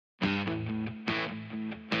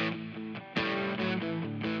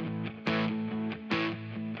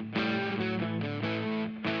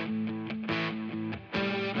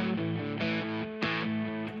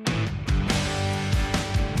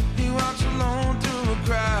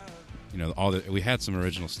we had some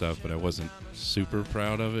original stuff, but I wasn't super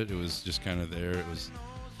proud of it. It was just kind of there.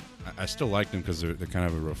 I still like them because they're kind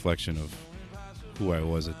of a reflection of who I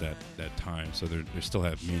was at that time. So they still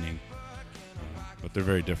have meaning, but they're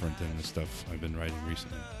very different than the stuff I've been writing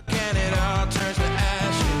recently.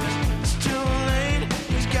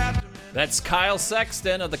 That's Kyle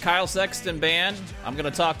Sexton of the Kyle Sexton Band. I'm going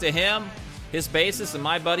to talk to him, his bassist, and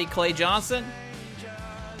my buddy Clay Johnson.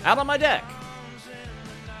 Out on my deck,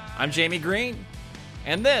 I'm Jamie Green,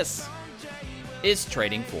 and this is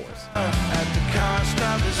Trading Fours. At the cost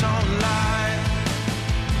of his own life,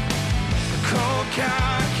 the cold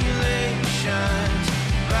calculations,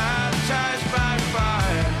 baptized by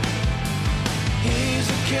fire. He's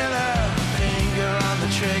a killer, finger on the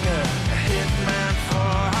trigger, a hitman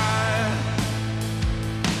for hire.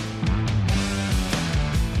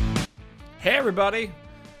 Hey everybody,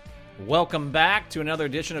 welcome back to another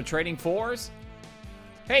edition of Trading Fours.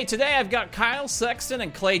 Hey, today I've got Kyle Sexton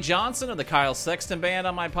and Clay Johnson of the Kyle Sexton Band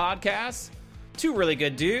on my podcast. Two really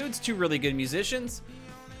good dudes, two really good musicians.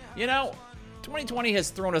 2020 has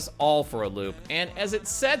thrown us all for a loop, and as it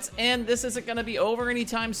sets in, this isn't going to be over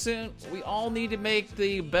anytime soon. We all need to make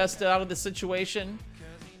the best out of the situation.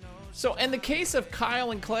 So in the case of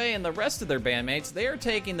Kyle and Clay and the rest of their bandmates, they are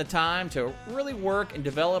taking the time to really work and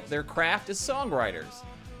develop their craft as songwriters,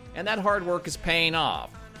 and that hard work is paying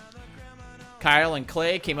off. Kyle and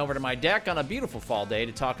Clay came over to my deck on a beautiful fall day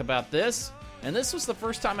to talk about this, and this was the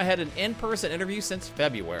first time I had an in-person interview since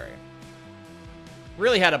February.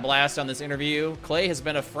 Really had a blast on this interview. Clay has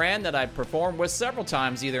been a friend that I've performed with several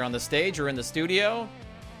times, either on the stage or in the studio.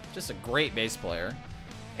 Just a great bass player.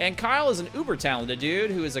 And Kyle is an uber-talented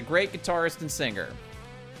dude who is a great guitarist and singer.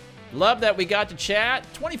 Love that we got to chat,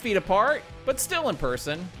 20 feet apart, but still in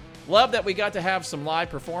person. Love that we got to have some live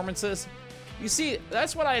performances. You see,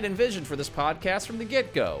 that's what I had envisioned for this podcast from the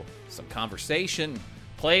get-go. Some conversation,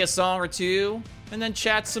 play a song or two, and then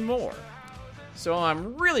chat some more. So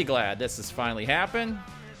I'm really glad this has finally happened.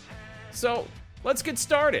 So let's get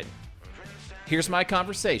started. Here's my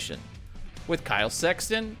conversation with Kyle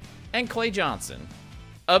Sexton and Clay Johnson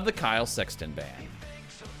of the Kyle Sexton Band.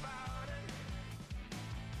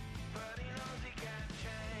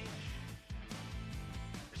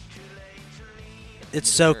 It's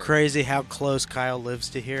so crazy how close Kyle lives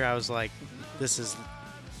to here. I was like, this is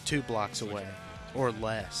 2 blocks away or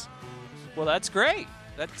less. Well, that's great.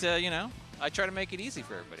 That's, I try to make it easy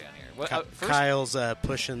for everybody on here. Well, Kyle's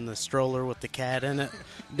pushing the stroller with the cat in it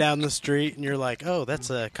down the street, and you're like, oh, that's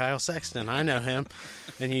Kyle Sexton. I know him.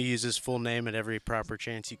 And you use his full name at every proper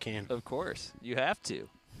chance you can. Of course. You have to.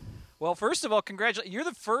 Well, first of all, congratulations. You're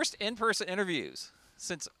the first in-person interviews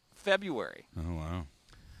since February. Oh, wow.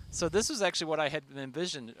 So this was actually what I had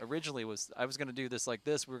envisioned originally. Was I was going to do this like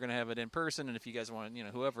this. We were going to have it in person, and if you guys want,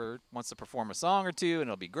 whoever wants to perform a song or two, and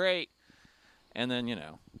it'll be great. And then,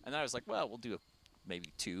 and I was like, well, we'll do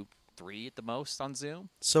maybe 2, 3 at the most on Zoom.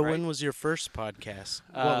 So right? When was your first podcast?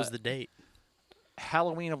 What was the date?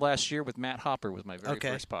 Halloween of last year with Matt Hopper was my very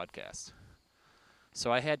first podcast.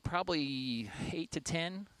 So I had probably 8 to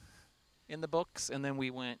 10 in the books, and then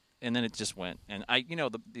we went. And then it just went. And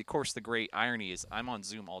of course, the great irony is I'm on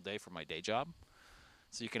Zoom all day for my day job.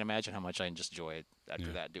 So you can imagine how much I just enjoy it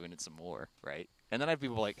after that, doing it some more, right? And then I have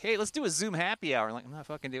people like, hey, let's do a Zoom happy hour. I'm like, I'm not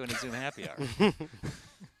fucking doing a Zoom happy hour.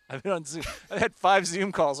 I've been on Zoom. I've had 5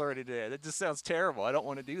 Zoom calls already today. That just sounds terrible. I don't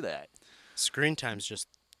want to do that. Screen time's just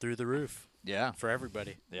through the roof. Yeah. For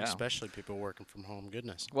everybody. Yeah. Especially people working from home.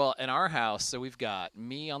 Goodness. Well, in our house, so we've got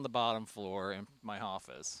me on the bottom floor in my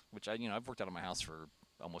office, which I've worked out of my house for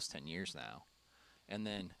almost 10 years now. And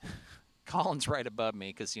then Colin's right above me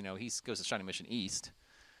because, he goes to Shining Mission East,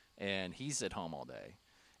 and he's at home all day.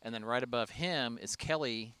 And then right above him is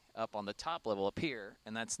Kelly up on the top level up here,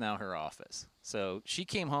 and that's now her office. So she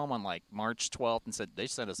came home on like March 12th and said they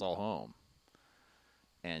sent us all home.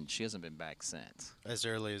 And she hasn't been back since. As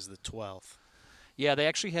early as the 12th. Yeah, they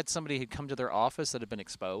actually had somebody who'd come to their office that had been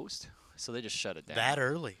exposed, so they just shut it down. That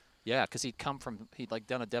early? Yeah, because he'd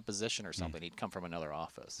done a deposition or something. He'd come from another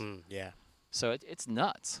office. Yeah. So it's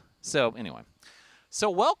nuts. So anyway,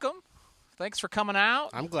 welcome. Thanks for coming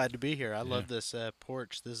out. I'm glad to be here. I love this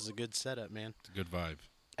porch. This is a good setup, man. It's a good vibe.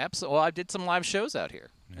 Absolutely. Well, I did some live shows out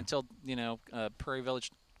here until, Prairie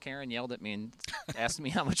Village Karen yelled at me and asked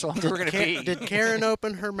me how much longer we're going to be. Did Karen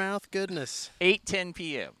open her mouth? Goodness. 8:10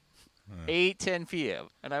 p.m. 8:10 p.m.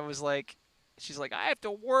 And I was like, she's like, I have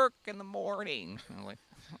to work in the morning.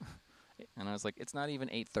 And I was like, it's not even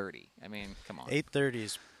 8:30. I mean, come on. 8:30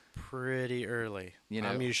 is pretty early.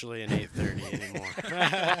 I'm usually an 8:30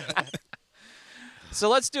 anymore. So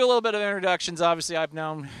let's do a little bit of introductions. Obviously, I've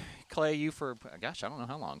known Clay, you for, gosh, I don't know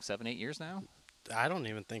how long, 7, 8 years now? I don't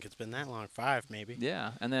even think it's been that long. 5, maybe.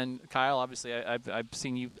 Yeah, and then Kyle, obviously, I've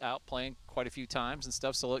seen you out playing quite a few times and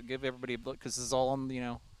stuff. So give everybody a look because this is all on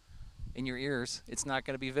in your ears. It's not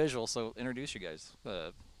going to be visual. So introduce you guys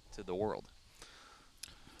to the world.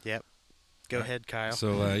 Yep. Go ahead, Kyle.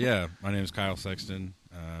 So my name is Kyle Sexton.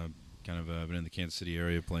 Been in the Kansas City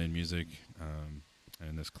area playing music,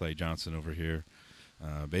 and this Clay Johnson over here,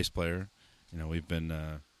 bass player. We've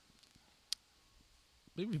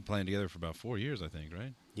been playing together for about 4 years, I think,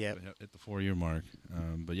 right? Yep. At the 4-year mark.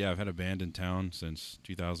 But yeah, I've had a band in town since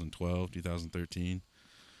 2012, 2013.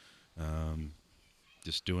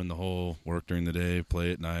 Just doing the whole work during the day,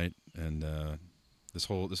 play at night, and this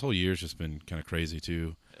whole year's just been kind of crazy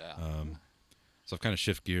too. Yeah. So I've kind of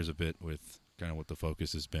shifted gears a bit with kind of what the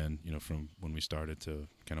focus has been, from when we started to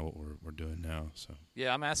kind of what we're doing now. So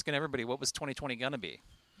yeah, I'm asking everybody, what was 2020 gonna be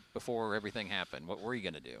before everything happened? What were you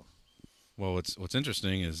gonna do? Well, what's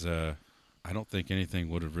interesting is I don't think anything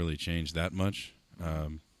would have really changed that much.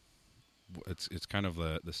 It's kind of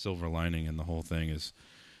the silver lining in the whole thing is,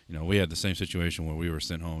 we had the same situation where we were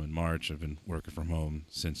sent home in March. I've been working from home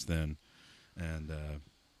since then, and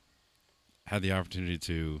had the opportunity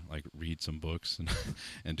to read some books and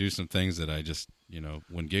and do some things that I just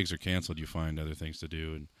when gigs are canceled, you find other things to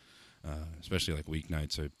do, and especially like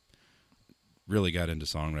weeknights, I really got into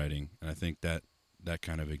songwriting, and I think that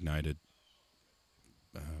kind of ignited.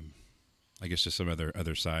 I guess just some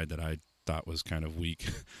other side that I thought was kind of weak.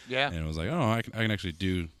 Yeah. And it was like, oh, I can actually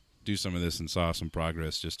do some of this, and saw some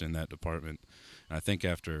progress just in that department. And I think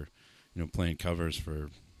after, playing covers for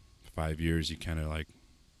 5 years, you kind of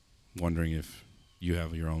wondering if you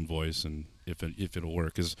have your own voice and if it'll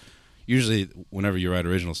work. Because usually whenever you write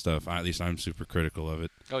original stuff, at least I'm super critical of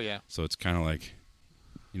it. Oh yeah. So it's kind of like,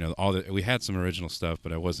 we had some original stuff,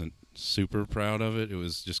 but I wasn't super proud of it. It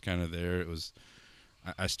was just kind of there. It was.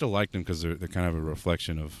 I still like them because they're kind of a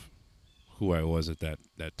reflection of who I was at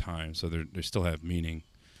that time. So they still have meaning,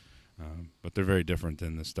 but they're very different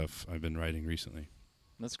than the stuff I've been writing recently.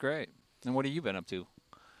 That's great. And what have you been up to?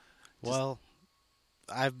 Well,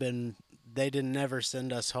 they didn't never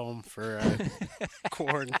send us home for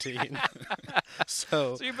quarantine.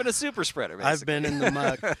 So you've been a super spreader, basically. I've been in the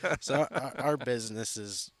muck. So our business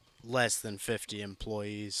is less than 50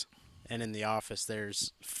 employees, and in the office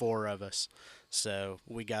there's 4 of us. So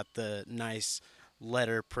we got the nice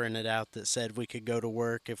letter printed out that said we could go to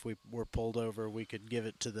work. If we were pulled over, we could give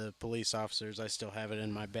it to the police officers. I still have it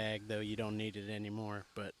in my bag, though you don't need it anymore.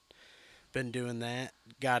 But been doing that.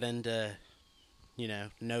 Got into,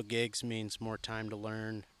 no gigs means more time to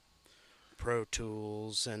learn Pro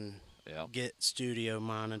Tools and get studio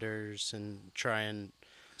monitors and try and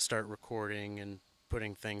start recording and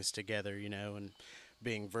putting things together, and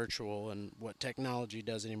being virtual and what technology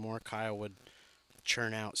does anymore. Kyle would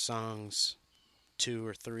churn out songs 2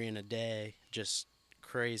 or 3 in a day, just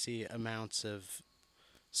crazy amounts of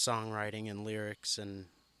songwriting and lyrics and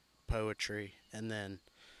poetry, and then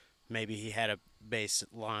maybe he had a bass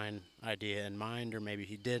line idea in mind, or maybe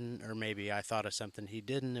he didn't, or maybe I thought of something he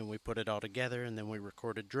didn't, and we put it all together, and then we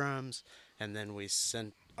recorded drums, and then we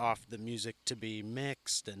sent off the music to be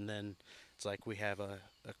mixed, and then it's like we have a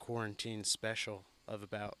quarantine special of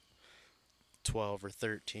about 12 or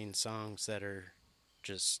 13 songs that are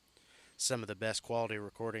just some of the best quality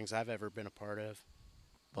recordings I've ever been a part of.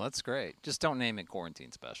 Well, that's great. Just don't name it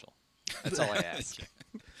Quarantine Special. That's all I ask.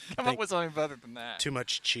 Come up with something better than that. Too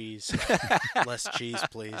much cheese. Less cheese,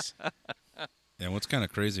 please. And what's kind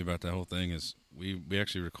of crazy about that whole thing is we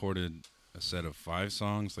actually recorded a set of 5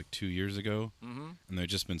 songs 2 years ago, and they've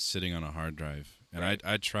just been sitting on a hard drive. And Right.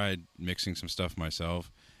 I tried mixing some stuff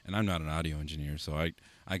myself, and I'm not an audio engineer, so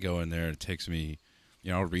I go in there, and it takes me,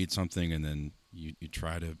 I'll read something, and then you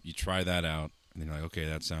try that out, and then you're like, okay,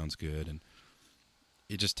 that sounds good, and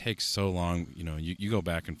it just takes so long, you go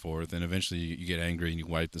back and forth, and eventually you get angry and you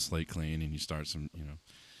wipe the slate clean and you start some,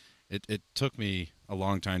 It took me a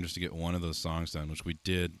long time just to get one of those songs done, which we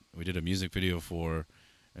did. We did a music video for,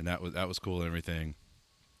 and that was cool and everything,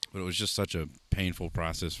 but it was just such a painful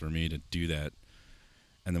process for me to do that.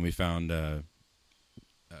 And then we found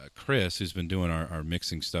Chris, who's been doing our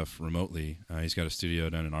mixing stuff remotely. He's got a studio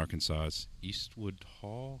down in Arkansas. It's Eastwood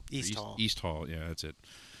Hall? East Hall. East Hall, yeah, that's it.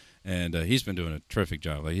 And he's been doing a terrific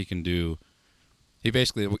job. He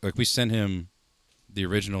basically, we sent him the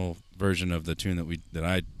original version of the tune that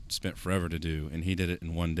I spent forever to do, and he did it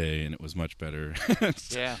in one day, and it was much better.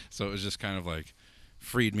 Yeah. So it was just kind of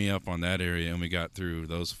freed me up on that area, and we got through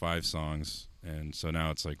those 5 songs. And so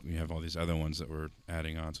now it's we have all these other ones that we're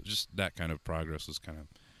adding on. So just that kind of progress was kind of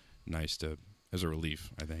nice as a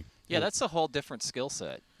relief, I think. Yeah, that's a whole different skill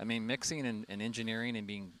set. I mean, mixing and engineering and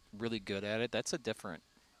being really good at it, that's a different,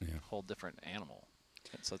 whole different animal.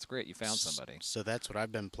 So it's great you found somebody. So that's what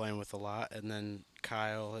I've been playing with a lot. And then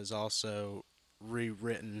Kyle has also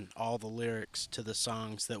rewritten all the lyrics to the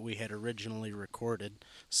songs that we had originally recorded.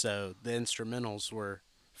 So the instrumentals were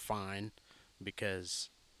fine because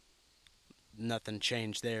nothing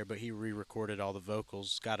changed there, but he re-recorded all the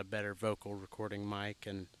vocals, got a better vocal recording mic,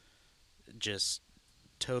 and just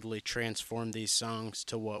totally transformed these songs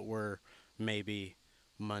to what were maybe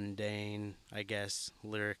mundane, I guess,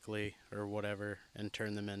 lyrically or whatever, and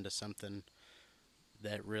turn them into something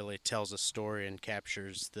that really tells a story and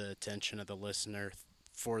captures the attention of the listener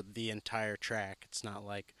for the entire track. It's not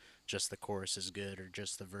like just the chorus is good or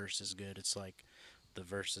just the verse is good. It's like the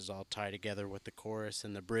verses all tie together with the chorus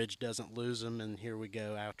and the bridge doesn't lose them, and here we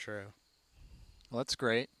go, outro. Well, that's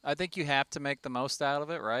great. I think you have to make the most out of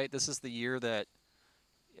it, right? This is the year that,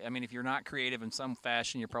 I mean, if you're not creative in some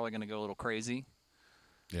fashion, you're probably going to go a little crazy.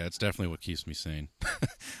 Yeah, it's definitely what keeps me sane.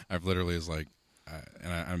 I've literally is like,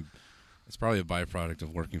 I'm. It's probably a byproduct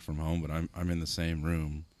of working from home, but I'm in the same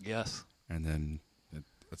room. Yes. And then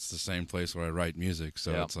it's the same place where I write music,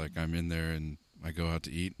 so Yep. it's like I'm in there and I go out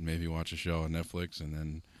to eat and maybe watch a show on Netflix, and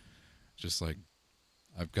then just like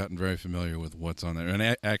I've gotten very familiar with what's on there, and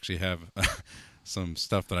I actually have some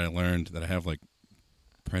stuff that I learned that I have like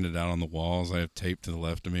printed out on the walls. I have taped to the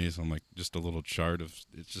left of me, so I'm like just a little chart of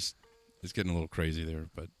it's getting a little crazy there,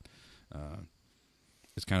 but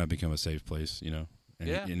it's kind of become a safe place, you know. And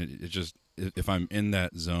Yeah. it just, if I'm in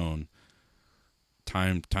that zone,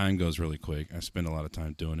 time goes really quick. I spend a lot of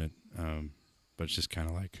time doing it, but it's just kind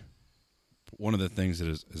of like one of the things that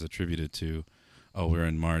is attributed to, oh, we're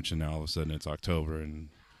in March and now all of a sudden it's October, and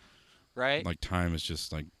Right? like time is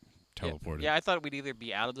just like teleported. Yeah, I thought we'd either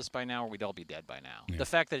be out of this by now or we'd all be dead by now. Yeah. The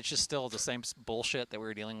fact that it's just still the same bullshit that we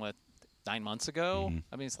were dealing with 9 months ago, Mhm.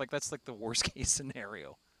 I mean, it's like that's like the worst case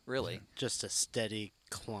scenario, really. Just a steady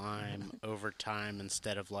climb over time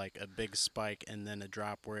instead of like a big spike and then a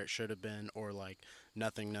drop where it should have been, or like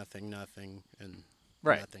nothing, and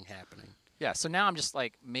Right. nothing happening. Yeah, so now I'm just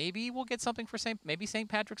like, maybe we'll get something for maybe St.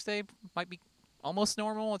 Patrick's Day might be almost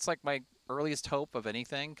normal. It's like my earliest hope of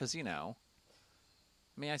anything, because, you know,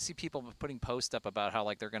 I mean, I see people putting posts up about how,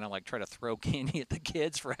 like, they're going to, like, try to throw candy at the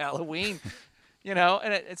kids for Halloween, you know,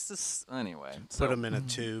 and it's just, anyway. Put them in a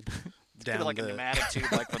tube Put down it like the a pneumatic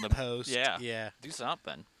tube, like from the post. Yeah. Do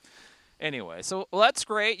something. Anyway, so well, that's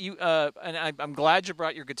great. You and I'm glad you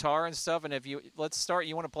brought your guitar and stuff. And let's start.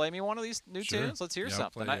 You want to play me one of these new Sure. tunes? Let's hear Yeah,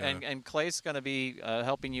 I'll something. play, and Clay's going to be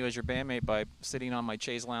helping you as your bandmate by sitting on my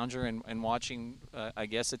chaise lounger and watching, I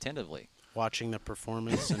guess, attentively. Watching the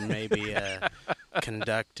performance and maybe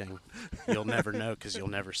conducting. You'll never know because you'll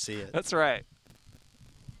never see it. That's right.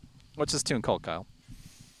 What's this tune called, Kyle?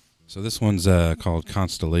 So this one's called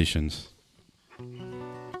Constellations.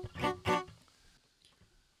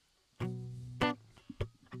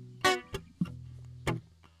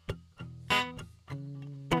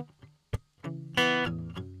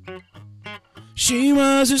 She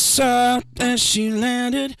was as soft as she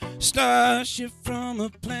landed, starship from a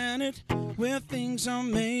planet where things are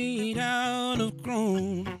made out of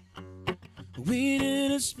chrome. We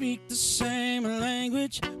didn't speak the same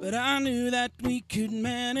language, but I knew that we could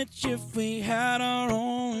manage if we had our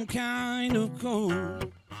own kind of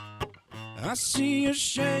code. I see her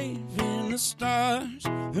shape in the stars,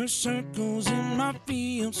 her circles in my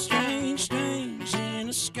field, strange, strange in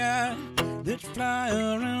the sky that fly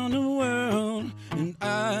around the world, and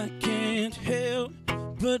I can't help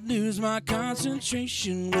but lose my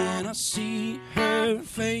concentration when I see her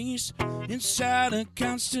face inside a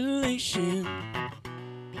constellation.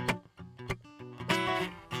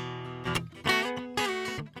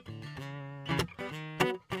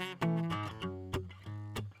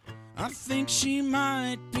 I think she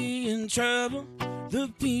might be in trouble.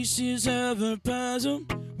 The pieces of her puzzle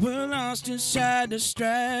were lost inside the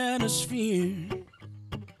stratosphere.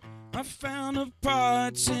 I found the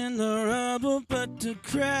parts in the rubble, but the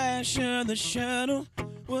crash of the shuttle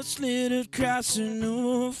was slid across a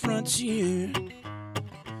new frontier.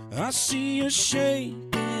 I see her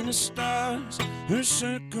shape in the stars, her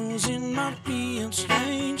circles in my field,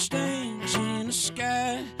 strange things in the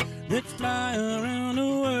sky that fly around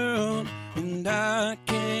the world, and I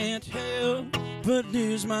can't help but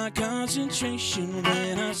lose my concentration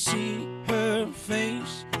when I see her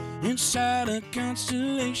face inside a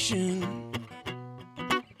constellation.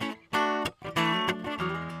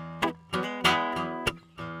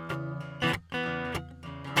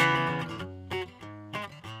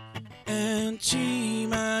 And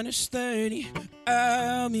T-minus 30,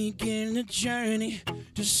 I'll begin the journey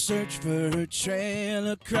to search for her trail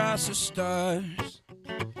across the stars.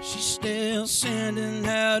 She's still sending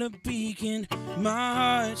out a beacon.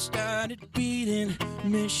 My heart started beating.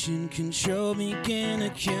 Mission control began a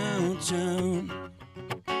countdown.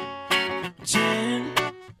 10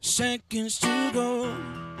 seconds to go.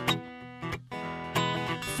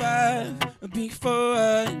 5 before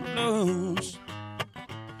I lose.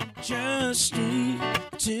 Just 3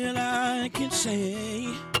 till I can say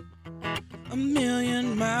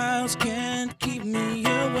 1,000,000 miles can't keep me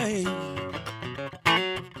away.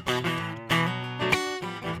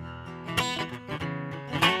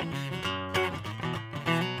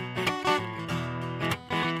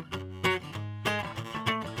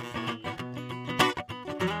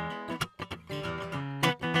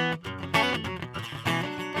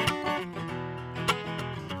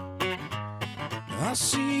 I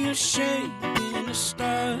see her shape in the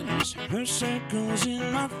stars, her circles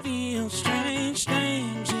in my field, strange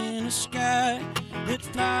things in the sky that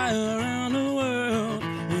fly around the world,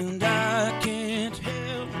 and I can't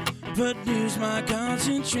help but lose my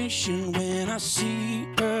concentration when I see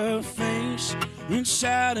her face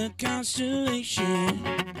inside a constellation.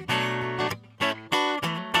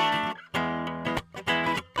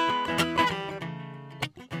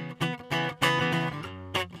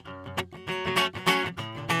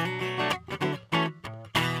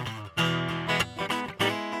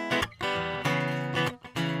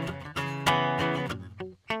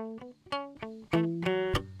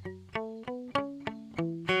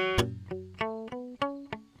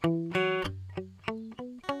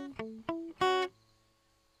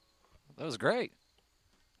 That was great.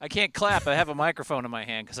 I can't clap. I have a microphone in my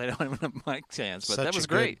hand because I don't even have mic stands, but Such that a was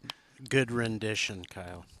great. Good rendition,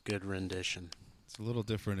 Kyle. Good rendition. It's a little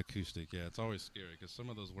different acoustic. Yeah, it's always scary because some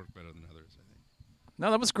of those work better than others, I think.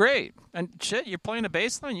 No, that was great. And shit, you're playing a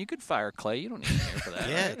bass line. You could fire Clay. You don't need to hear for that.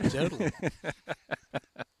 Yeah, right? totally.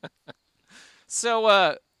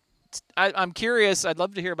 So I'm curious. I'd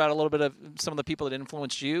love to hear about a little bit of some of the people that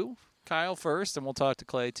influenced you, Kyle, first, and we'll talk to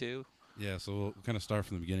Clay, too. Yeah, so we'll kind of start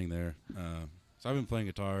from the beginning there. So I've been playing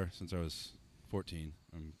guitar since I was 14.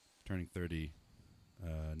 I'm turning 30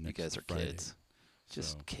 next You guys are Friday. kids.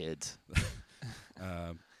 Just So, kids.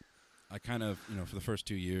 I kind of, for the first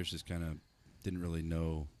 2 years, just kind of didn't really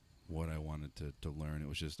know what I wanted to learn. It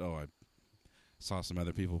was just, I saw some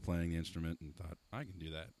other people playing the instrument and thought, I can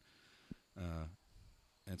do that.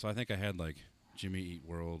 And so I think I had, like, Jimmy Eat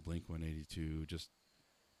World, Blink-182, just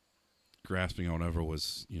grasping on whatever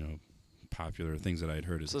was, popular, things that I had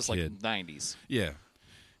heard as So a it's kid. like 90s. Yeah.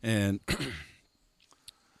 And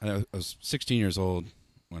I was 16 years old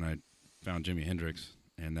when I found Jimi Hendrix,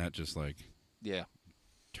 and that just, like, Yeah.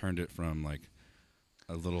 turned it from, like,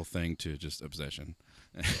 a little thing to just obsession.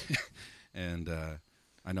 And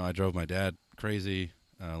I know I drove my dad crazy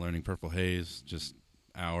learning Purple Haze, just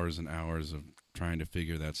hours and hours of trying to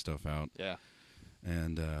figure that stuff out. Yeah.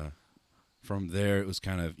 And from there, it was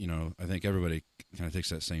kind of, I think everybody kind of takes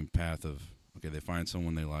that same path of, okay, they find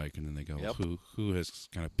someone they like, and then they go, Yep. who has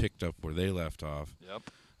kind of picked up where they left off. Yep.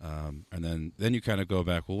 And then you kind of go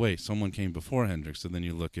back, well, wait, someone came before Hendrix. So then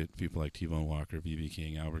you look at people like T-Bone Walker, B.B.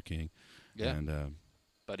 King, Albert King. Yeah. And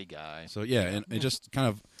Buddy Guy. so, yeah, and it just kind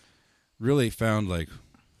of really found, like,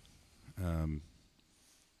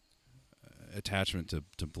 attachment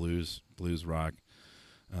to blues rock.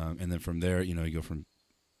 And then from there, you go from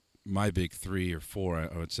my big 3 or 4,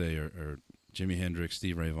 I would say, are Jimi Hendrix,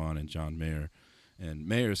 Steve Ray Vaughan, and John Mayer. And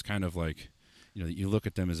Mayer is kind of like, you look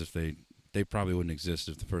at them as if they probably wouldn't exist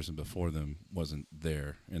if the person before them wasn't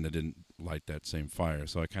there and they didn't light that same fire.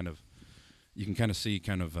 So you can kind of see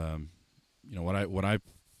what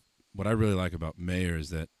I really like about Mayer is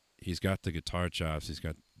that he's got the guitar chops, he's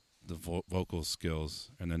got the vocal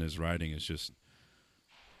skills, and then his writing is just,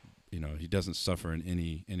 he doesn't suffer in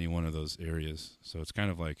any one of those areas. So it's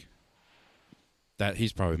kind of like that.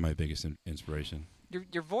 He's probably my biggest inspiration.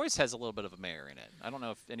 Your voice has a little bit of a Mayer in it. I don't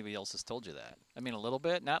know if anybody else has told you that. I mean, a little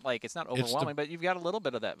bit. Not like it's not overwhelming, but you've got a little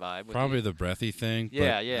bit of that vibe. With Probably you. the breathy thing.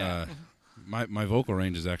 Yeah, but, yeah. My vocal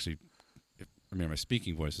range is actually, my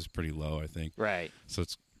speaking voice is pretty low, I think. Right. So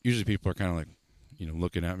it's usually people are kind of like,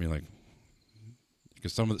 looking at me like,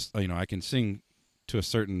 because some of this, I can sing to a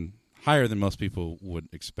certain higher than most people would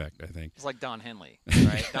expect, I think. It's like Don Henley,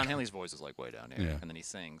 right? Don Henley's voice is like way down here, Yeah. and then he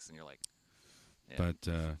sings, and you're like, yeah.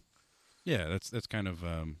 But yeah, that's kind of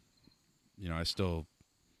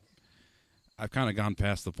I've kind of gone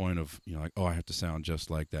past the point of like, I have to sound just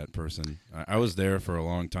like that person. I was there for a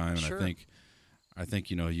long time, and Sure. I think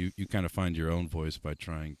you kind of find your own voice by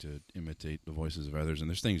trying to imitate the voices of others, and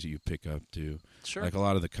there's things that you pick up too. Sure. Like a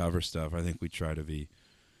lot of the cover stuff, I think we try to be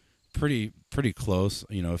pretty close.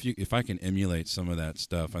 You know, if I can emulate some of that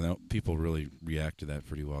stuff, I know people really react to that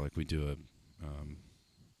pretty well. Like we do a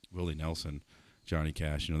Willie Nelson, Johnny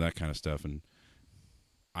Cash, you know, that kind of stuff, and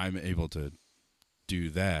I'm able to do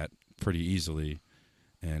that pretty easily,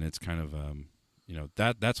 and it's kind of you know,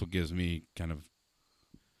 that's what gives me kind of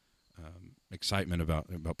excitement about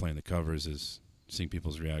playing the covers, is seeing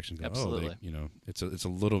people's reactions. Go, Absolutely. Oh, you know, it's a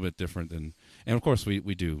little bit different than, and of course we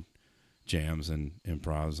do jams and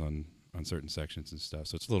improvs on certain sections and stuff.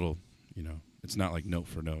 So it's a little, you know, it's not like note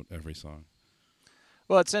for note every song.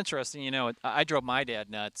 Well, it's interesting. You know, I drove my dad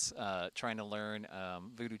nuts trying to learn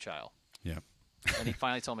Voodoo Child. Yeah. And he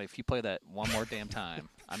finally told me, if you play that one more damn time,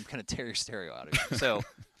 I'm going to tear your stereo out of you. So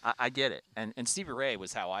I get it. And Stevie Ray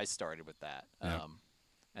was how I started with that. Yeah.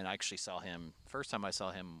 And I actually saw him, first time I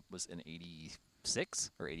saw him was in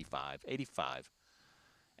 86 or 85. 85.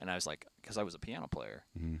 And I was like, because I was a piano player.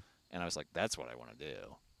 Mm-hmm. And I was like, that's what I want to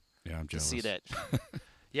do. Yeah, I'm To jealous. see that.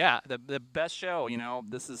 Yeah, the best show, you know,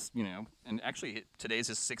 this is, you know, and actually today's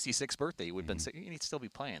his 66th birthday. He would have been, he'd still be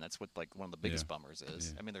playing. That's what, like, one of the biggest Yeah. bummers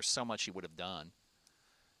is. Yeah. I mean, there's so much he would have done.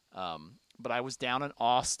 But I was down in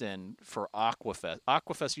Austin for Aquafest.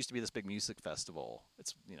 Aquafest used to be this big music festival.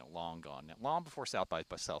 It's, you know, long gone now, long before South by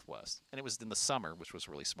Southwest. And it was in the summer, which was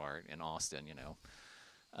really smart in Austin, you know.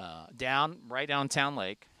 Right downtown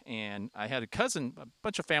Lake, and I had a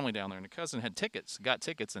bunch of family down there, and a cousin had got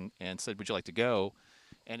tickets, and said, would you like to go?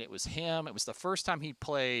 And it was him. It was the first time he'd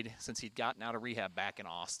played since he'd gotten out of rehab back in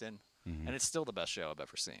Austin, and it's still the best show I've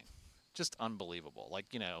ever seen. Just unbelievable. Like,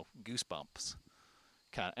 you know, goosebumps.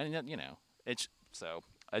 And, you know, so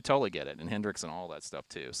I totally get it, and Hendrix and all that stuff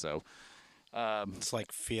too. So It's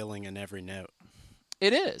like feeling in every note.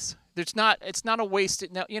 it is. It's not a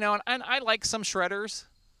wasted note, you know, and I like some shredders.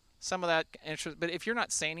 Some of that interest, but if you're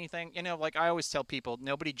not saying anything, you know, like I always tell people,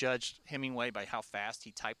 nobody judged Hemingway by how fast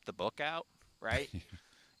he typed the book out, right?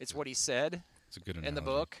 It's what he said It's a good in the analogy.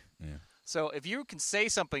 book. Yeah. So if you can say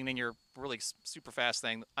something in your really super fast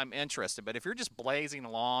thing, I'm interested. But if you're just blazing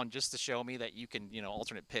along just to show me that you can, you know,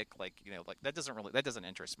 alternate pick, like, you know, like that doesn't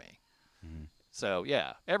interest me. So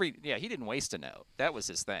yeah, he didn't waste a note. That was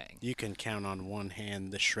his thing. You can count on one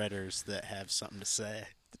hand the shredders that have something to say.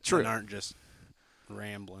 True. And aren't just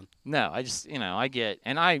rambling. No, I just, you know, I get,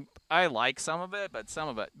 and I like some of it,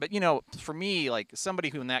 but you know, for me, like somebody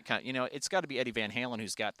who in that kind, you know, it's got to be Eddie Van Halen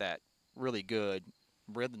who's got that really good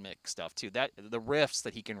rhythmic stuff too. That the riffs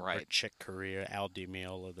that he can Or write. Chick Corea, Al Di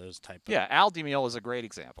Meola, those type of. Yeah, Al Di Meola is a great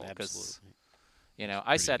example because, Absolutely. you know,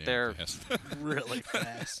 I Pretty sat damn there, fast. Really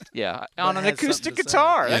fast. yeah, on an has acoustic something to say.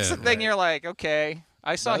 guitar. That's Yeah. the thing. Right. You're like, okay,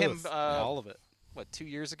 I saw him, Both. All of it. 2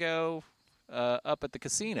 years ago, up at the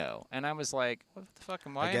casino, and I was like, what the fuck?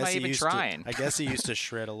 Why am guess I he even used trying? I guess he used to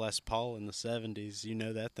shred a Les Paul in the 70s. You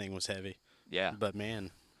know that thing was heavy. Yeah. But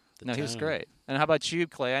man, the No, he was tone. great. And how about you,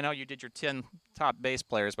 Clay? I know you did your 10 top bass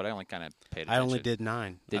players, but I only kind of paid attention. I only did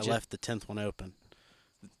 9. Did I you? left the 10th one open.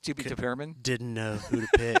 To-Be Determined? Didn't know who to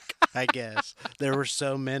pick, I guess. There were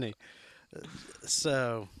so many.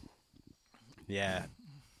 So, yeah.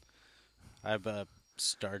 I've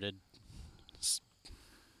started.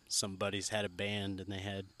 Some buddies had a band, and they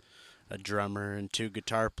had a drummer and 2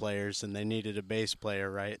 guitar players, and they needed a bass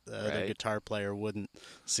player, right? The other Right. guitar player wouldn't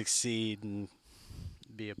succeed and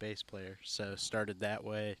be a bass player. So, started that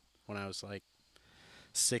way when I was like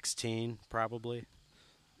 16, probably.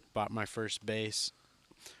 Bought my first bass.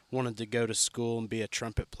 Wanted to go to school and be a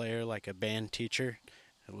trumpet player, like a band teacher.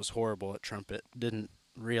 I was horrible at trumpet. Didn't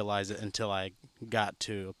realize it until I got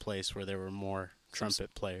to a place where there were more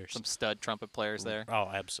trumpet players. Some stud trumpet players there. Oh,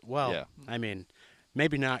 absolutely. Well, Yeah. I mean,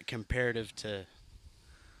 maybe not comparative to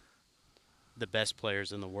the best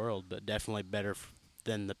players in the world, but definitely better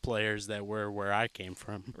than the players that were where I came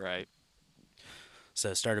from. Right. So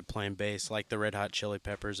I started playing bass, like the Red Hot Chili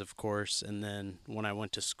Peppers, of course. And then when I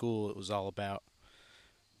went to school, it was all about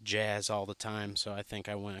jazz all the time. So I think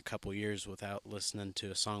I went a couple years without listening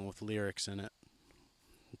to a song with lyrics in it.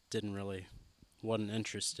 Wasn't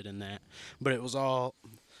interested in that. But it was all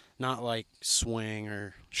not like swing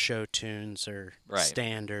or show tunes or Right.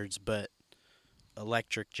 standards, but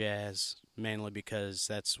electric jazz, mainly because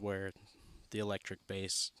that's where the electric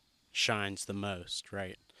bass shines the most,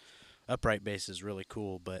 right? Upright bass is really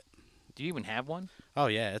cool, but Do you even have one? oh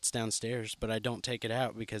yeah, it's downstairs, but I don't take it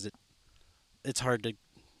out because it's hard to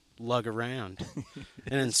lug around.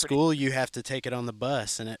 And in school you have to take it on the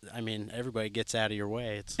bus, and everybody gets out of your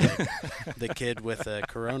way. It's like the kid with a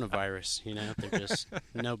coronavirus, you know, they're just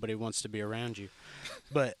nobody wants to be around you.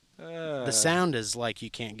 But the sound is like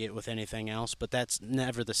you can't get with anything else, but that's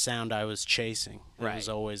never the sound I was chasing. It Right. was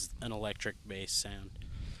always an electric bass sound.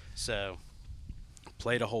 So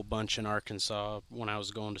played a whole bunch in Arkansas when I was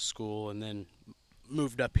going to school, and then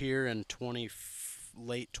moved up here in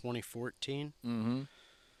late 2014. Mm-hmm.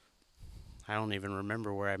 I don't even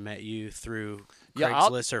remember where I met you, through Yeah, I'll-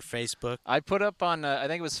 Craigslist or Facebook. I put up on, I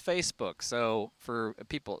think it was Facebook. So for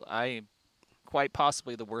people, I quite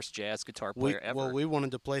possibly the worst jazz guitar player ever. Well, we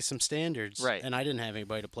wanted to play some standards, Right. and I didn't have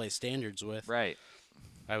anybody to play standards with. Right.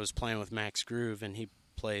 I was playing with Max Groove, and he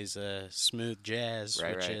plays smooth jazz,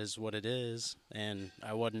 Right, which right. is what it is. And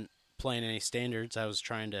I wasn't playing any standards. I was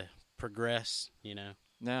trying to progress,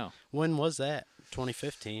 No. When was that?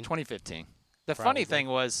 2015? 2015. The Probably. funny thing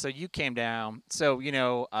was, so you came down. So,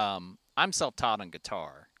 I'm self-taught on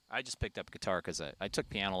guitar. I just picked up guitar because I took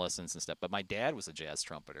piano lessons and stuff. But my dad was a jazz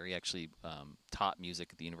trumpeter. He actually taught music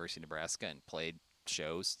at the University of Nebraska and played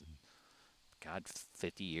shows. God,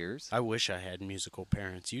 50 years. I wish I had musical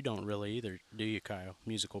parents. You don't really either, do you, Kyle?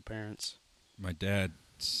 Musical parents? My dad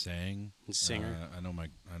sang. He's a singer. I know my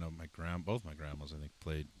both my grandmas, I think,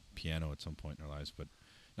 played piano at some point in their lives, but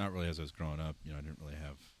not really as I was growing up. I didn't really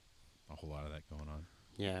have a whole lot of that going on.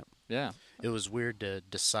 Yeah. Yeah. It was weird to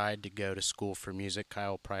decide to go to school for music.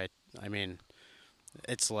 Kyle probably,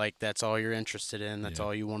 it's like that's all you're interested in. That's Yeah.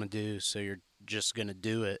 all you want to do. So you're just going to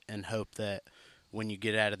do it and hope that when you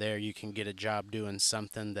get out of there, you can get a job doing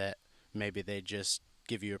something that maybe they just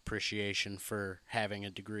give you appreciation for having a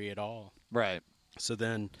degree at all. Right. So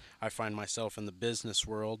then I find myself in the business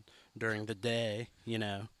world during the day,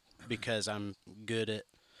 because I'm good at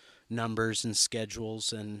numbers and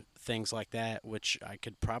schedules and things like that, which I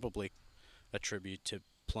could probably attribute to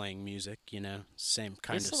playing music, same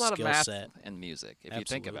kind There's of a lot skill of math set. and music, if you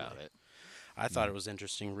think about Absolutely. it. I thought it was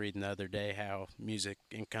interesting reading the other day how music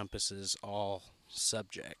encompasses all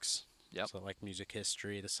subjects. Yep. So like music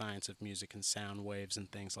history, the science of music and sound waves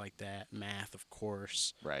and things like that. Math, of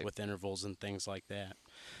course, Right. with intervals and things like that.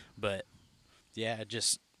 But yeah, I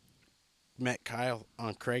just met Kyle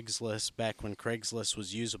on Craigslist back when Craigslist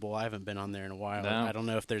was usable. I haven't been on there in a while. No. I don't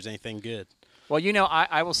know if there's anything good. Well,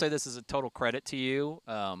 I will say this is a total credit to you.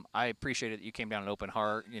 I appreciate it that you came down an open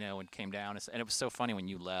heart, and came down. And it was so funny when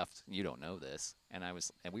you left. You don't know this. And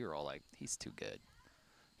we were all like, he's too good.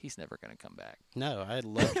 He's never going to come back. No, I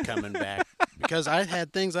loved coming back because I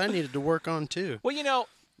had things I needed to work on too. Well,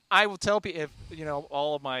 I will tell people, if,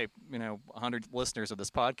 all of my, 100 listeners of this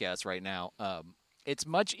podcast right now, it's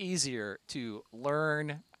much easier to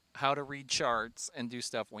learn how to read charts and do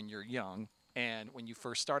stuff when you're young and when you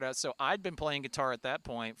first start out. So I'd been playing guitar at that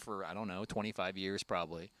point for, 25 years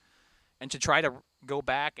probably. And to try to go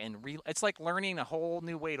back and it's like learning a whole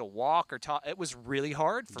new way to walk or talk. It was really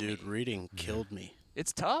hard for Dude, me. reading killed me.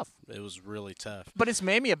 It's tough. It was really tough. But it's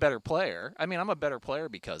made me a better player. I mean, I'm a better player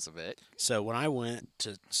because of it. So when I went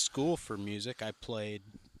to school for music, I played.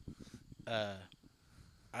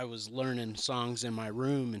 I was learning songs in my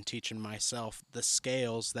room and teaching myself the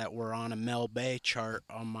scales that were on a Mel Bay chart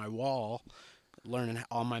on my wall, learning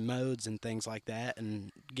all my modes and things like that,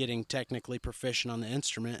 and getting technically proficient on the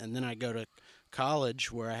instrument. And then I go to college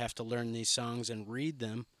where I have to learn these songs and read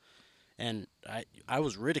them. And I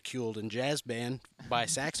was ridiculed in jazz band by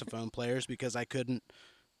saxophone players because I couldn't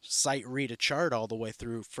sight read a chart all the way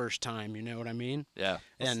through first time, you know what I mean? Yeah.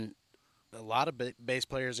 And a lot of bass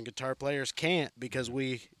players and guitar players can't because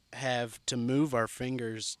we have to move our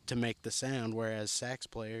fingers to make the sound, whereas sax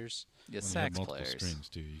players... Yeah, When you have sax multiple players. strings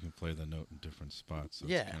too, you can play the note in different spots. So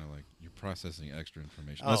Yeah. it's kind of like you're processing extra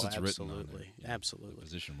information. Oh, Unless it's written on it, absolutely. the Absolutely.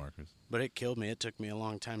 position markers. But it killed me. It took me a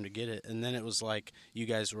long time to get it. And then it was like, you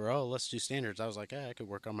guys were, let's do standards. I was like, I could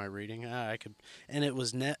work on my reading. I could. And it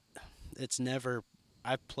was it's never,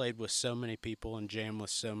 I've played with so many people and jammed with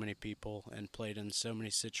so many people and played in so many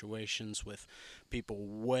situations with people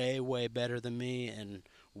way, way better than me and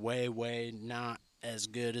way, way not as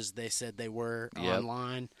good as they said they were Yep.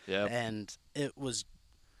 online. Yep. And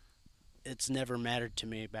it's never mattered to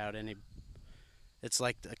me about any. It's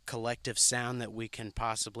like the collective sound that we can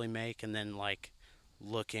possibly make, and then like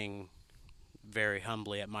looking very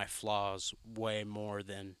humbly at my flaws way more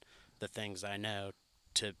than the things I know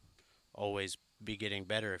to always be getting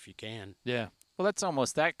better if you can. Yeah. Well, that's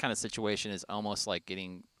almost that kind of situation is almost like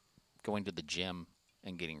going to the gym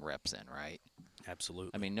and getting reps in, right? Absolutely.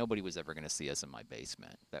 I mean, nobody was ever going to see us in my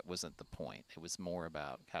basement. That wasn't the point. It was more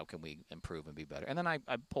about how can we improve and be better. And then I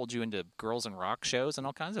pulled you into girls and rock shows and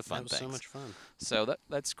all kinds of fun that was things. so much fun. So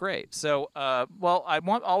that's great. So, well, I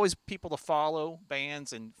want always people to follow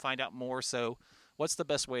bands and find out more. So, what's the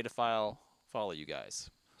best way to follow you guys?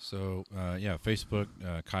 So Facebook,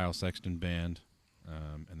 Kyle Sexton Band,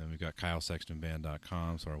 and then we've got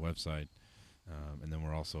KyleSextonBand.com, so our website, and then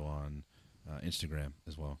we're also on Instagram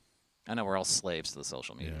as well. I know we're all slaves to the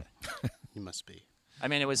social media. You must be. I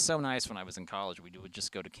mean, it was so nice when I was in college. We would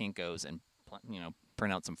just go to Kinko's and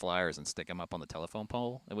print out some flyers and stick them up on the telephone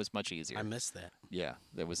pole. It was much easier. I missed that. Yeah,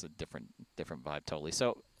 there was a different vibe totally.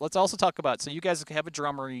 So let's also talk about. So you guys have a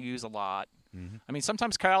drummer you use a lot. Mm-hmm. I mean,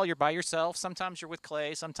 sometimes Kyle, you're by yourself. Sometimes you're with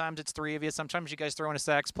Clay. Sometimes it's three of you. Sometimes you guys throw in a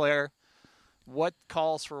sax player. What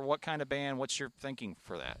calls for what kind of band? What's your thinking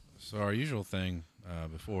for that? So our usual thing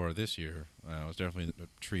before this year was definitely a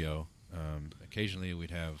trio. Occasionally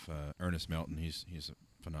we'd have Ernest Melton. He's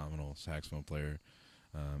a phenomenal saxophone player,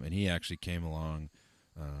 and he actually came along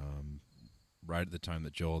right at the time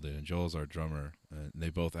that Joel did. And Joel's our drummer, and they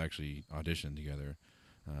both actually auditioned together.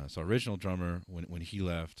 So original drummer, when he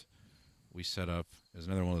left, we set up as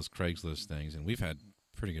another one of those Craigslist things, and we've had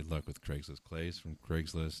pretty good luck with Craigslist. Clay's from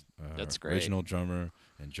Craigslist. That's great. Original drummer,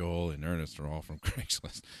 and Joel and Ernest are all from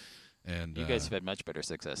Craigslist. And You guys have had much better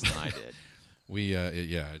success than I did.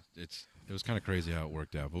 It was kind of crazy how it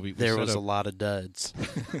worked out. But There was a lot of duds.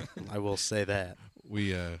 I will say that.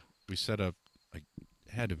 We set up, like,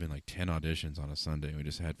 it had to have been like 10 auditions on a Sunday. We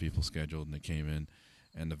just had people scheduled, and they came in,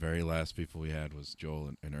 and the very last people we had was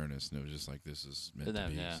Joel and Ernest, and it was just like, this is meant to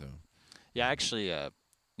be. Yeah. So Yeah, actually,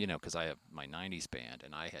 because I have my 90s band,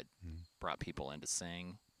 and I had brought people in to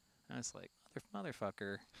sing. And I was like,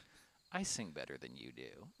 motherfucker, I sing better than you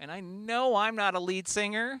do. And I know I'm not a lead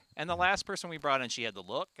singer. And the last person we brought in, she had the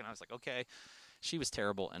look, and I was like, okay. She was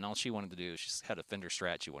terrible, and all she wanted to do, she had a Fender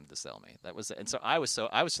Strat she wanted to sell me. That was it. And so I was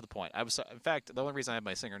to the point. In fact, the only reason I have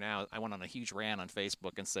my singer now, I went on a huge rant on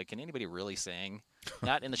Facebook and said, can anybody really sing?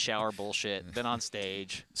 Not in the shower bullshit, been on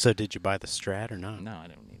stage. So did you buy the Strat or not? No, I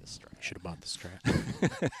don't need a Strat. You should have bought the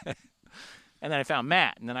Strat. And then I found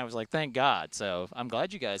Matt, and then I was like, thank God. So I'm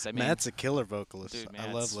glad you guys. I mean, Matt's a killer vocalist. dude,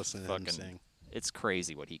 I love listening to him sing. It's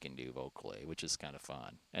crazy what he can do vocally, which is kind of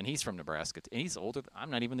fun. And he's from Nebraska. And he's older. I'm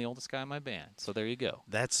not even the oldest guy in my band. So there you go.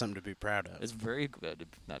 That's something to be proud of. It's very good to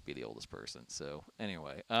not be the oldest person. So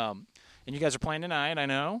anyway, and you guys are playing tonight, I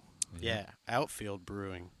know. Yeah, Outfield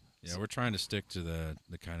Brewing. yeah, we're trying to stick to the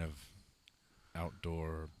kind of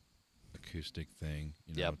outdoor acoustic thing.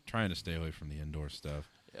 Yep. Trying to stay away from the indoor stuff.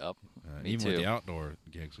 Yep. And Me even too. with the outdoor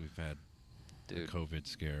gigs, we've had Dude. the COVID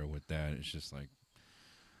scare with that. It's just like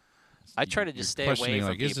I try to just stay you're away questioning, from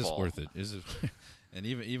like, is this people. worth it? Is it? And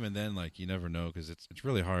even then, like, you never know, because it's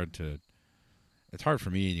really hard to. It's hard for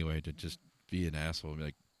me anyway to just be an asshole and be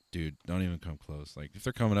like, dude, don't even come close. Like, if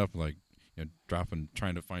they're coming up like,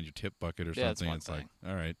 trying to find your tip bucket or Yeah, that's something, one it's thing.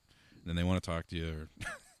 like, all right, and then they want to talk to you, or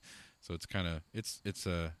so it's kind of it's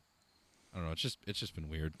I don't know. It's just been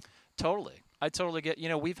weird. Totally. I totally get.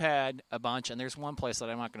 We've had a bunch, and there's one place that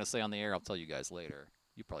I'm not going to say on the air. I'll tell you guys later.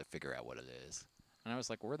 You probably figure out what it is. And I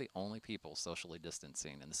was like, we're the only people socially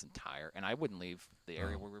distancing in this entire. And I wouldn't leave the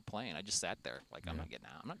area where we were playing. I just sat there, like, I'm not getting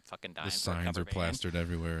out. I'm not fucking dying. The for a signs cover are band. plastered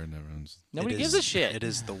everywhere, and everyone's. Nobody It gives is- a shit. It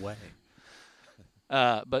is the way.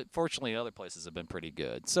 But fortunately, other places have been pretty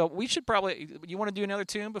good. So we should probably. You want to do another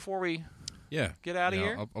tune before we? Yeah. Get outta Yeah,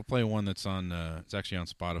 here? I'll play one that's on. It's actually on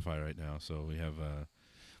Spotify right now. So we have.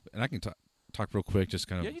 And I can talk real quick, just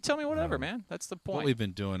kind of. Yeah, you tell me whatever, man. That's the What point. we've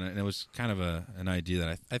been doing, and it was kind of an idea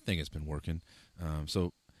that I think it's been working.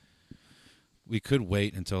 So we could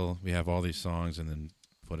wait until we have all these songs and then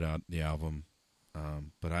put out the album.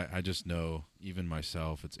 But I just know, even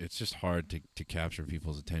myself, it's just hard to capture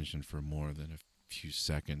people's attention for more than a few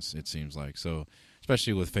seconds, it seems like. So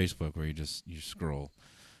especially with Facebook, where you scroll.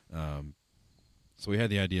 So we had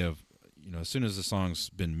the idea of, as soon as the song's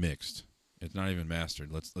been mixed, it's not even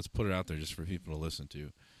mastered, let's put it out there just for people to listen to,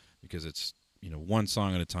 because it's one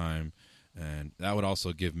song at a time, and that would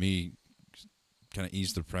also give me kind of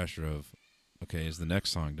ease the pressure of, okay, is the next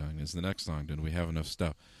song done? Is the next song done? Do we have enough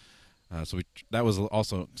stuff? So that was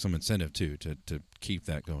also some incentive too to keep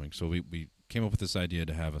that going. So we came up with this idea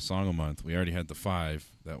to have a song a month. We already had the 5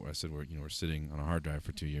 that I said we're sitting on a hard drive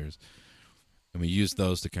for 2 years, and we used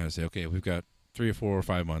those to kind of say, okay, we've got 3 or 4 or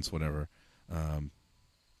 5 months, whatever.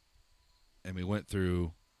 And we went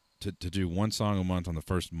through to do one song a month on the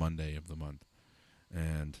first Monday of the month.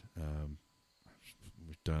 And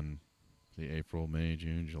we've done the April, May,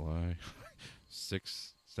 June, July,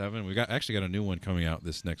 6, 7. We actually got a new one coming out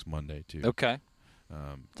this next Monday, too. Okay.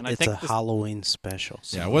 And I It's think a Halloween special.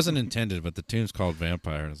 So Yeah, it wasn't intended, but the tune's called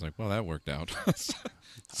Vampire. And it's like, well, that worked out.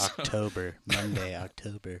 October, Monday,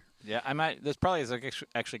 October. Yeah, I might. This probably is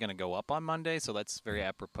actually going to go up on Monday, so that's very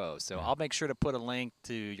apropos. So I'll make sure to put a link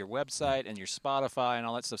to your website and your Spotify and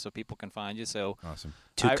all that stuff so people can find you. So Awesome.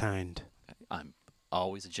 Too I- kind. I'm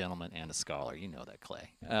always a gentleman and a scholar. You know that,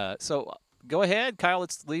 Clay. So go ahead, Kyle.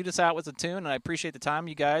 Let's lead us out with a tune. And I appreciate the time,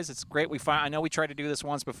 you guys. It's great. I know we tried to do this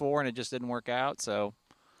once before and it just didn't work out. So,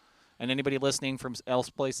 and anybody listening from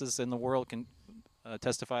else places in the world can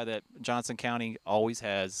testify that Johnson County always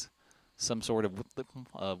has some sort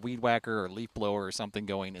of weed whacker or leaf blower or something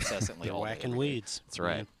going incessantly. They're all day, whacking every day. weeds. That's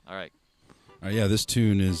right. All right. Yeah, this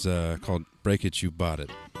tune is called "Break It, You Bought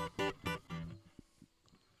It."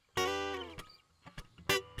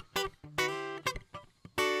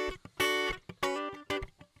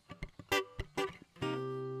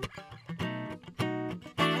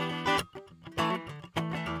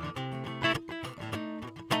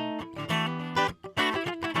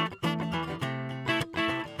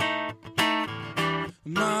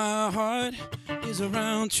 My heart is a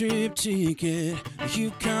round trip ticket.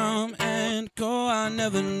 You come and go, I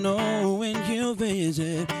never know when you'll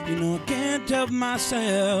visit. You know, I can't help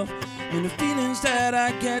myself and the feelings that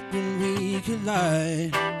I get when we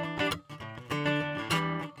collide.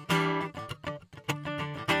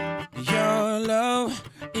 Your love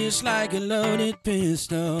is like a loaded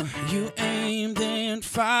pistol. You aim, then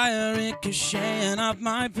fire, ricocheting off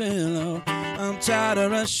my pillow. I'm tired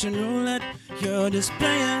of Russian roulette. You're just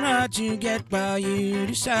playing hard to get while you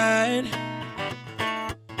decide.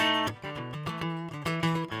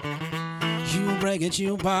 You break it,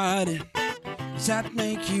 you bought it. Does that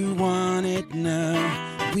make you want it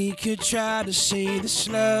now? We could try to say this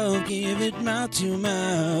love, give it mouth to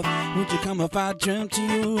mouth. Would you come if I dreamt to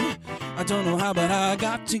you? I don't know how, but I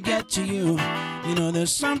got to get to you. You know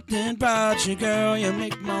there's something about you, girl. You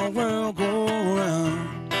make my world go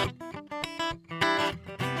round.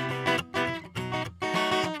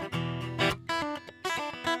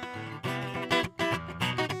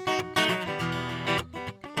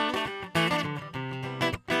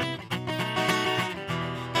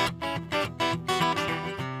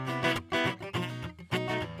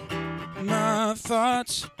 My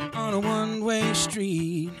thoughts on a one-way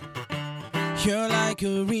street. You're like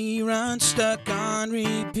a rerun stuck on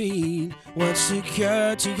repeat. What's the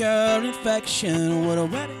cure to your infection? Would a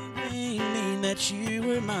wedding ring mean that you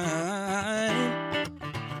were mine?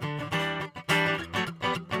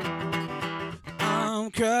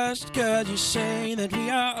 I'm crushed 'cause you say that we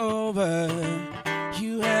are over.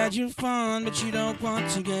 You had your fun, but you don't want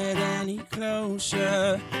to get any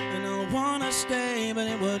closer. And I wanna stay, but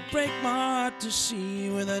it would break my heart to see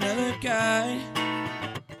you with another guy.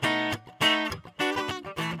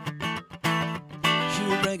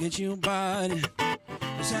 You break it, you bought it.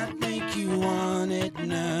 Does that make you want it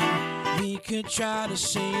now? We could try to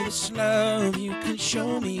say this love, you could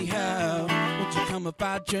show me how. Would you come if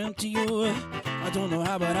I dreamt to you? I don't know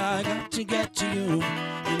how, but I got to get to you.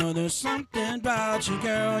 You know there's something about you,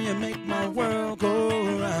 girl, you make my world go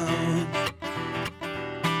round.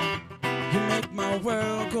 You make my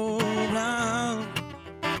world go round.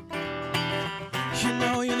 You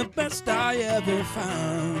know you're the best I ever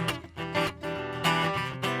found.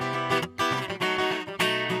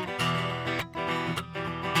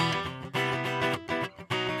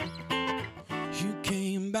 You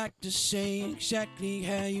came back to say exactly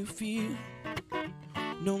how you feel.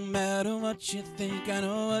 No matter what you think, I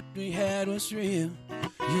know what we had was real.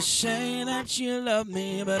 You say that you love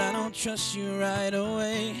me, but I don't trust you right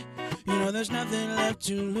away. You know there's nothing left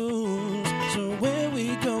to lose, so where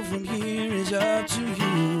we go from here is up to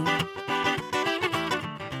you.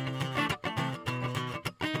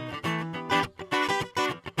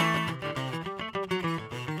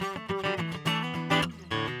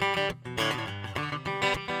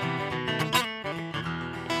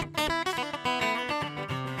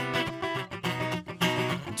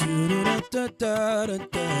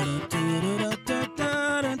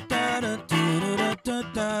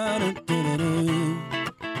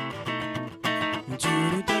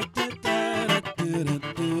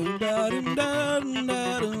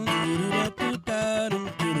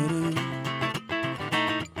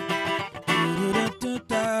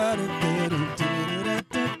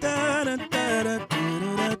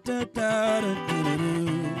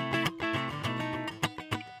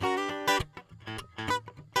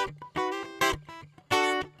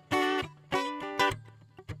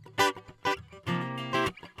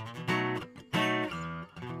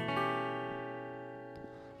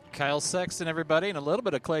 Kyle Sexton, everybody, and a little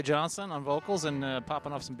bit of Clay Johnson on vocals and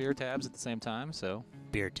popping off some beer tabs at the same time. So,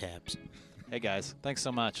 Beer tabs. hey, guys, thanks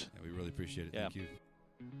so much. Yeah, we really appreciate it. Yeah. Thank you.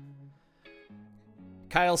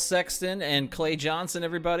 Kyle Sexton and Clay Johnson,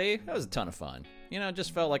 everybody. That was a ton of fun. You know, it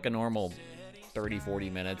just felt like a normal 30, 40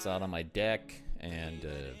 minutes out on my deck, and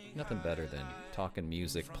nothing better than talking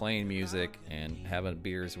music, playing music, and having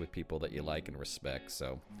beers with people that you like and respect.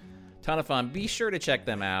 So, ton of fun. Be sure to check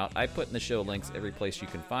them out. I put in the show links every place you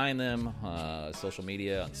can find them, social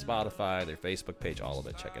media, on Spotify, their Facebook page, all of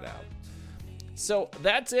it. Check it out. So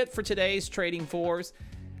that's it for today's Trading Fours.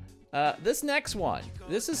 This next one,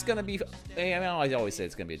 this is going to be, I always say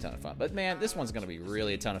it's going to be a ton of fun, but man, this one's going to be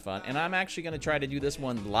really a ton of fun, and I'm actually going to try to do this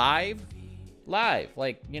one live, like,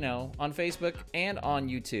 on Facebook and on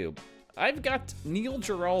YouTube. I've got Neil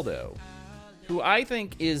Giraldo, who I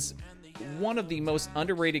think is one of the most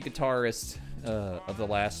underrated guitarists of the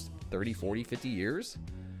last 30, 40, 50 years.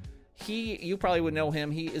 You probably would know him.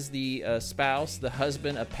 He is the the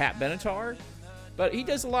husband of Pat Benatar. But he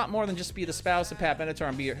does a lot more than just be the spouse of Pat Benatar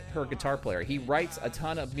and be her guitar player. He writes a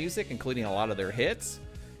ton of music, including a lot of their hits.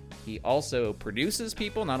 He also produces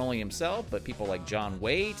people, not only himself, but people like John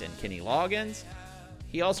Waite and Kenny Loggins.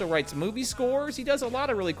 He also writes movie scores. He does a lot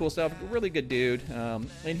of really cool stuff. Really good dude. And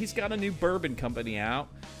he's got a new bourbon company out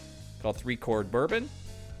called 3 Chord Bourbon.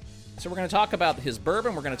 So we're going to talk about his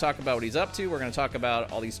bourbon. We're going to talk about what he's up to. We're going to talk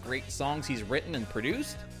about all these great songs he's written and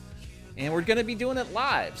produced. And we're going to be doing it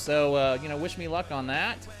live. So, wish me luck on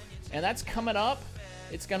that. And that's coming up.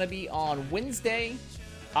 It's going to be on Wednesday,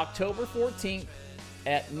 October 14th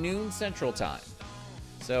at noon Central Time.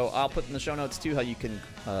 So I'll put in the show notes, too, how you can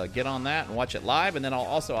get on that and watch it live. And then I'll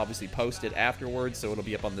also obviously post it afterwards, so it'll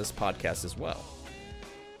be up on this podcast as well.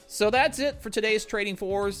 So that's it for today's Trading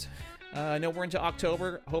Fours. I know we're into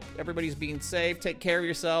October. Hope everybody's being safe. Take care of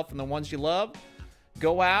yourself and the ones you love.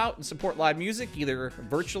 Go out and support live music, either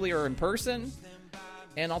virtually or in person.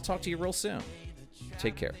 And I'll talk to you real soon.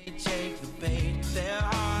 Take care. Their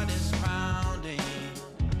heart is pounding.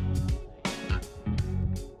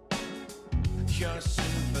 Your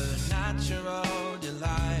supernatural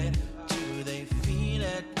delight. Do they feel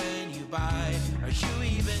it when you buy? Are you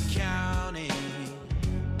even counting?